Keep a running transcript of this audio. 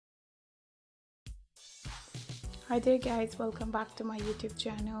Hi there guys, welcome back to my YouTube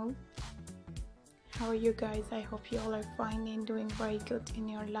channel. How are you guys? I hope you all are fine and doing very good in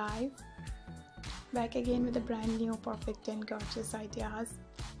your life. Back again with a brand new perfect and gorgeous ideas.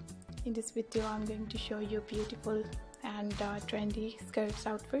 In this video I'm going to show you beautiful and trendy skirts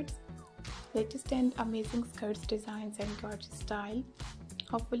outfits, latest and amazing skirts designs and gorgeous style.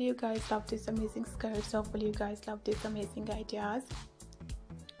 Hopefully you guys love these amazing skirts. Hopefully you guys love these amazing ideas.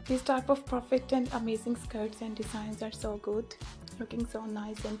 These type of perfect and amazing skirts and designs are so good, looking so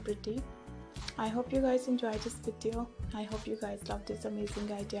nice and pretty. I hope you guys enjoy this video. I hope you guys love these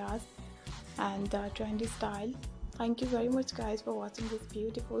amazing ideas and trendy style. Thank you very much guys for watching this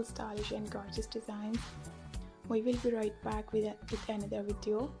beautiful, stylish and gorgeous designs. We will be right back with another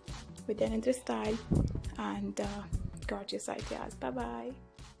video with another style and gorgeous ideas. Bye bye.